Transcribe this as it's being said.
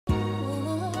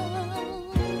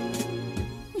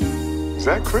Is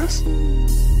that Chris?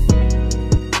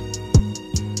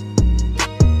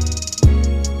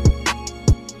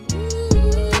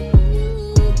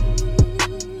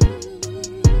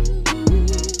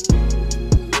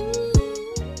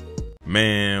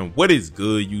 Man, what is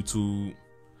good, YouTube?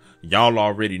 Y'all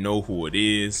already know who it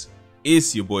is.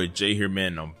 It's your boy Jay here,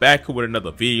 man. I'm back with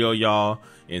another video, y'all.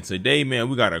 And today, man,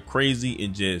 we got a crazy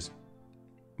and just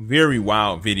very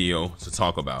wild video to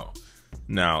talk about.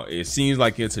 Now, it seems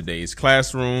like in today's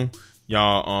classroom,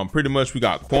 y'all, pretty much we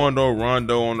got Quando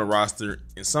Rondo on the roster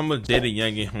and some of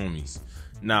JayDaYoungan homies.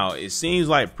 Now, it seems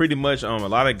like pretty much a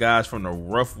lot of guys from the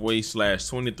Roughway /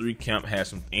 23 camp had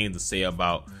some things to say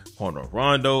about Quando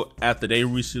Rondo after they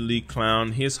recently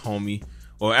clowned his homie,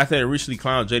 or after they recently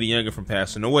clowned JayDaYoungan from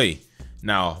passing away.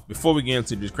 Now, before we get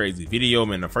into this crazy video,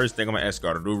 man, the first thing I'm gonna ask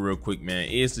y'all to do real quick, man,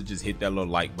 is to just hit that little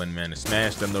like button, man, and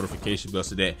smash that notification bell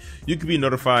so that you can be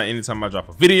notified anytime I drop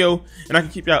a video, and I can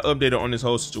keep y'all updated on this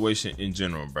whole situation in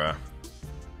general, bruh.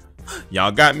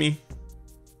 Y'all got me?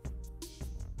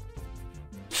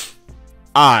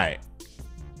 Alright.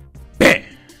 Bam.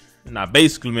 Now,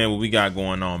 basically, man, what we got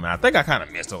going on, man, I think I kind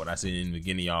of messed up what I said in the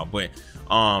beginning, y'all, but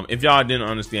if y'all didn't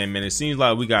understand, man, it seems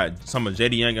like we got some of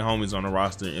JayDaYoungan homies on the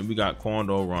roster and we got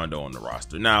Quando Rondo on the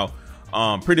roster. Now,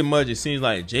 pretty much it seems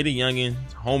like JayDaYoungan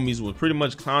homies was pretty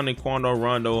much clowning Quando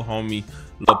Rondo homie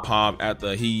Lul Pab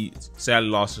after he sadly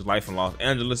lost his life in Los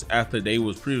Angeles after they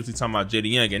was previously talking about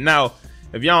JayDaYoungan. Now,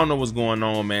 if y'all don't know what's going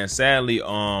on, man, sadly,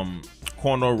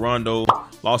 Quando Rondo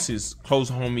lost his close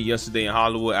homie yesterday in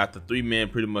Hollywood after 3 men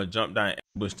pretty much jumped down and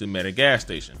ambushed him at a gas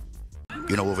station.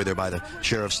 You know, over there by the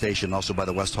sheriff's station, also by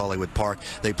the West Hollywood Park.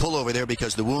 They pull over there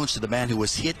because the wounds to the man who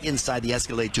was hit inside the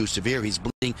Escalade too severe. He's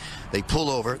bleeding. They pull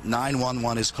over.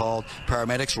 911 is called.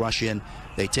 Paramedics rush in.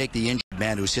 They take the injured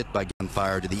man who's hit by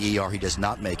gunfire to the ER. He does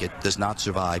not make it, does not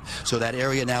survive. So that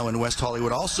area now in West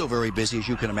Hollywood, also very busy, as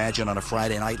you can imagine, on a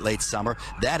Friday night, late summer.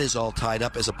 That is all tied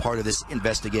up as a part of this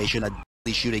investigation, a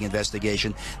shooting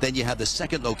investigation. Then you have the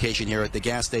second location here at the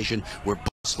gas station where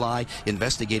Sly.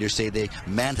 Investigators say the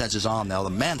manhunt is on now. The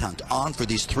manhunt on for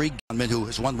these 3 gunmen who,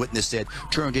 as one witness said,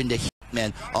 turned into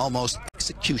hitmen, almost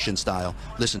execution style.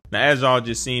 Listen. Now, as y'all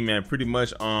just seen, man, pretty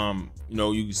much, you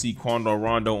know, you can see Quando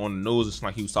Rondo on the news. It's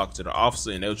like he was talking to the officer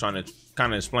and they were trying to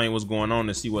kind of explain what's going on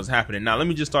and see what's happening. Now, let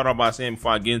me just start off by saying,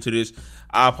 before I get into this,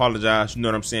 I apologize. You know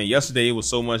what I'm saying? Yesterday, it was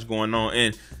so much going on,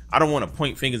 and I don't want to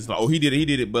point fingers like, oh, he did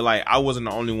it, but like, I wasn't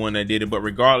the only one that did it. But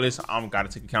regardless, I'm gotta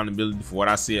take accountability for what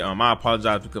I said. I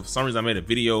apologize because for some reason I made a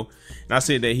video and I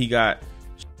said that he got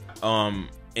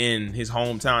in his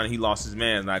hometown and he lost his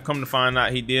man. Like, come to find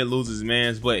out, he did lose his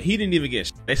mans, but he didn't even get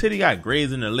shot. They said he got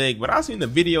grazed in the leg, but I seen the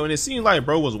video and it seemed like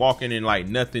bro was walking and like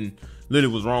nothing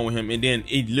literally was wrong with him, and then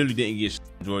he literally didn't get shot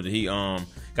in Georgia. He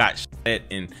got shot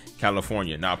in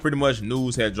California. Now, pretty much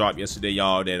news had dropped yesterday,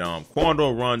 y'all, that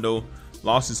Quando Rondo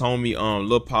lost his homie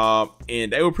Lul Pab,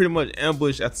 and they were pretty much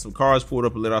ambushed after some cars pulled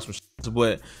up and let off some shots,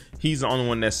 but he's the only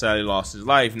one that sadly lost his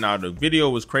life. Now, the video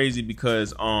was crazy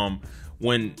because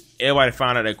when everybody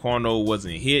found out that Quando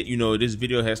wasn't hit, you know, this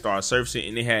video had started surfacing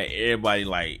and they had everybody,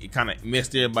 like, it kind of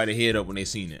messed everybody's head up when they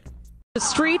seen it. The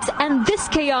streets and this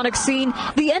chaotic scene,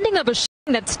 the ending of a shooting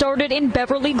that started in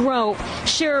Beverly Grove.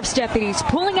 Sheriff's deputies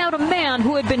pulling out a man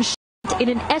who had been shot in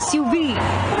an SUV.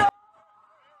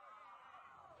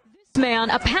 This man,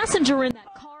 a passenger in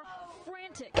that car,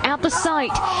 frantic at the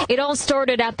site. It all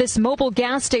started at this mobile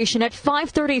gas station at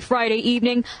 5:30 Friday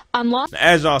evening on Los.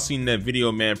 As y'all seen in that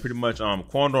video, man, pretty much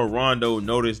Quando Rondo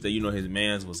noticed that, you know, his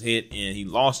man's was hit and he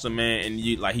lost a man, and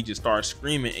he just started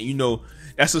screaming, and you know,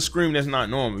 that's a scream that's not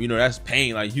normal. You know, that's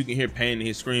pain. Like, you can hear pain in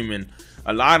his screaming.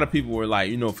 A lot of people were like,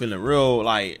 you know, feeling real,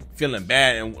 like feeling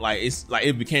bad, and like it's like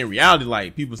it became reality.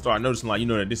 Like, people started noticing, like, you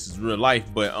know, that this is real life.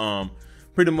 But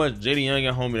pretty much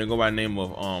JayDaYoungan homie that go by the name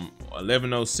of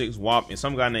 1106 WAP and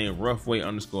some guy named Roughway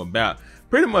 _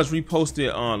 pretty much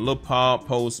reposted Lul Pab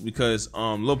post because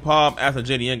Lul Pab, after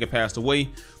JayDaYoungan passed away,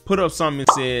 put up something and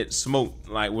said smoke,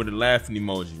 like with a laughing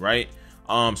emoji, right?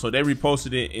 So they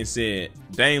reposted it and said,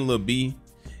 "Dang Lil B,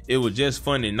 it was just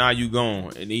funny, now you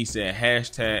gone." And he said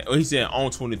hashtag, or he said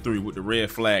on 23 with the red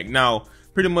flag. Now,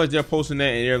 pretty much they're posting that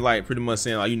and they're like pretty much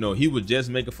saying, like, you know, he was just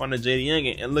making fun of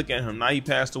JayDaYoungan, and look at him, now he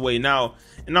passed away. Now,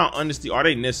 in all honesty, are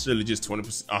they necessarily just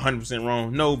 20%, 100%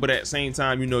 wrong? No, but at the same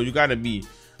time, you know, you gotta be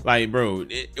like, bro,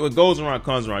 what goes around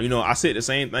comes around. You know, I said the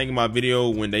same thing in my video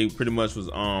when they pretty much was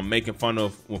making fun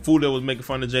of, when Fuda was making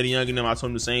fun of JayDaYoungan, and I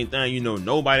told him the same thing. You know,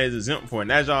 nobody is exempt for it.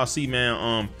 And as y'all see,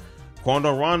 man,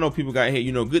 Quando Rondo people got hit.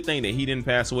 You know, good thing that he didn't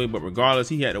pass away, but regardless,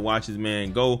 he had to watch his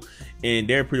man go, and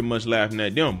they're pretty much laughing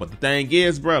at them. But the thing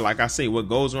is, bro, like I say, what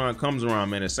goes around comes around,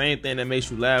 man. The same thing that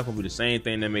makes you laugh will be the same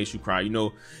thing that makes you cry. You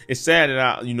know, it's sad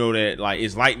that you know, that like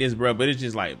it's like this, bro, but it's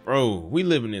just like, bro, we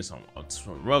living in some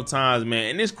rough times,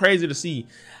 man. And it's crazy to see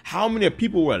how many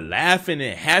people were laughing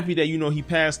and happy that, you know, he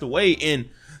passed away. And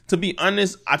to be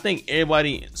honest, I think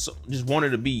everybody just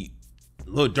wanted to be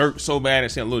Lil Durk so bad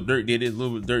and saying Lil Durk did this,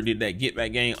 Lil Durk did that get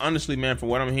back game. Honestly, man, from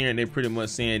what I'm hearing, they're pretty much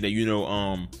saying that, you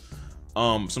know,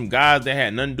 some guys that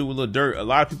had nothing to do with Lil Durk. A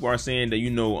lot of people are saying that, you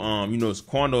know,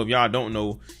 Quando, if y'all don't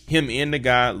know, him and the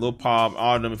guy Lul Pab,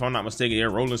 all of them, if I'm not mistaken, they're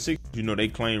Rolling 6. You know, they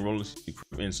claim Rolling 6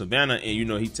 in Savannah, and you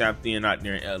know, he tapped in out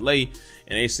there in LA, and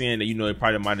they saying that, you know, it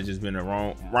probably might have just been the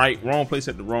wrong place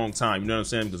at the wrong time. You know what I'm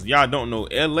saying? Because y'all don't know,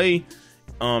 LA,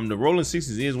 the Rolling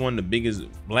 60s is one of the biggest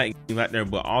black games out there,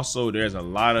 but also there's a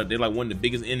lot of, they're like one of the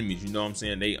biggest enemies. You know what I'm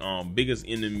saying? They biggest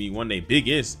enemy, one of their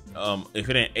biggest, if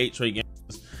it ain't 8 Trey Gangs,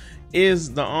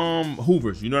 is the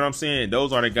Hoovers. You know what I'm saying?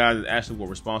 Those are the guys that actually were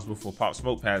responsible for Pop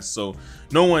Smoke Pass. So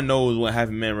no one knows what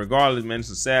happened, man. Regardless, man, it's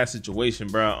a sad situation,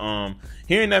 bro.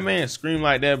 Hearing that man scream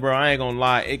like that, bro, I ain't gonna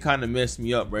lie, it kind of messed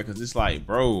me up, bro, because it's like,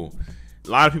 bro, a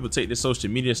lot of people take this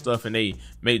social media stuff and they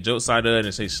make jokes out of it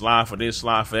and say slide for this,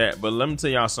 slide for that. But let me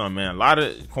tell y'all something, man. A lot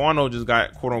of Quando just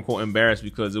got quote unquote embarrassed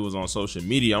because it was on social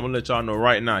media. I'm gonna let y'all know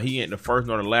right now, he ain't the first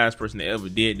nor the last person that ever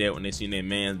did that when they seen their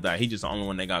man die. He just the only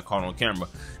one that got caught on camera.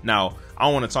 Now, I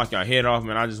don't want to talk y'all head off,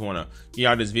 man. I just want to give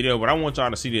y'all this video, but I want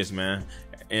y'all to see this, man.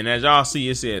 And as y'all see,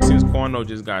 it said, since Quando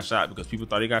just got shot because people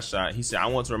thought he got shot, he said, I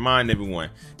want to remind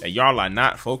everyone that y'all are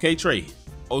not 4K Trey,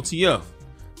 OTF,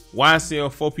 YSL,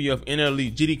 4PF,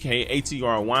 NLE, GDK,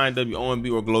 ATR, YNW,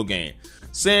 OMB, or Glow Gang.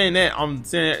 Saying that, I'm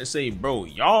saying that to say, bro,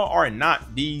 y'all are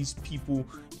not these people.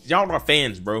 Y'all are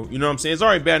fans, bro. You know what I'm saying? It's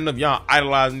already bad enough y'all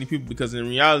idolizing these people, because in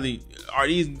reality, are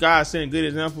these guys setting good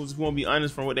examples if you want to be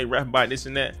honest from what they rap about, this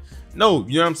and that? No,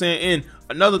 you know what I'm saying? And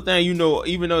another thing, you know,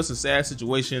 even though it's a sad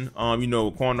situation, you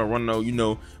know, Quando Rondo, you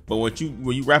know, but when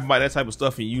you rap about that type of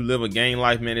stuff and you live a gang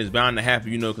life, man, it's bound to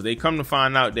happen, you know, because they come to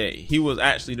find out that he was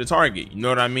actually the target. You know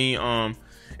what I mean?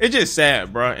 It's just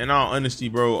sad, bro. In all honesty,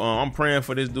 bro, I'm praying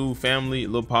for this dude family,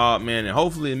 Lul Pab, man, and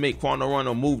hopefully it make Quando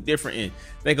Rondo move different and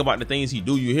think about the things he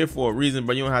do. You're here for a reason,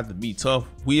 but you don't have to be tough.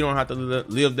 We don't have to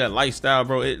live that lifestyle,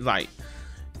 bro. It's like,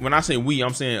 when I say we,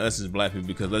 I'm saying us as black people,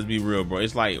 because let's be real, bro.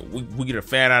 It's like we get a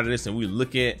fat out of this and we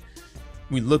look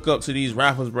up to these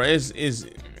rappers, bro.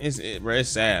 It's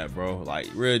sad, bro. Like,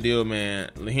 real deal,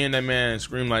 man. Hearing that man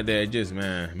scream like that, just,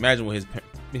 man, imagine what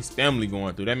his family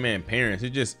going through. That man parents.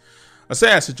 It's just a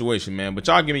sad situation, man. But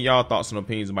y'all give me y'all thoughts and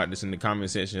opinions about this in the comment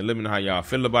section. Let me know how y'all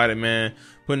feel about it, man.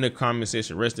 Put in the comment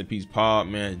section, rest in peace, Pab,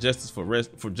 man. Justice for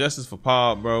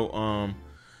Pab, bro.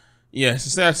 Yeah, it's a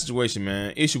sad situation,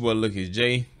 man. It's your boy, Look is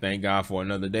Jay. Thank God for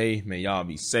another day. May y'all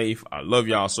be safe. I love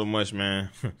y'all so much, man.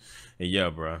 And yeah,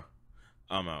 bro,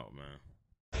 I'm out, man.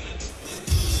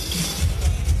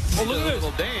 Oh, look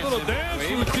at this. Little dance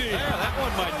routine. Yeah, that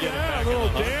one might get it back. Little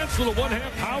dance, little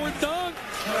one-hand power dunk.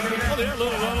 Oh, there,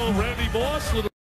 little Randy Moss.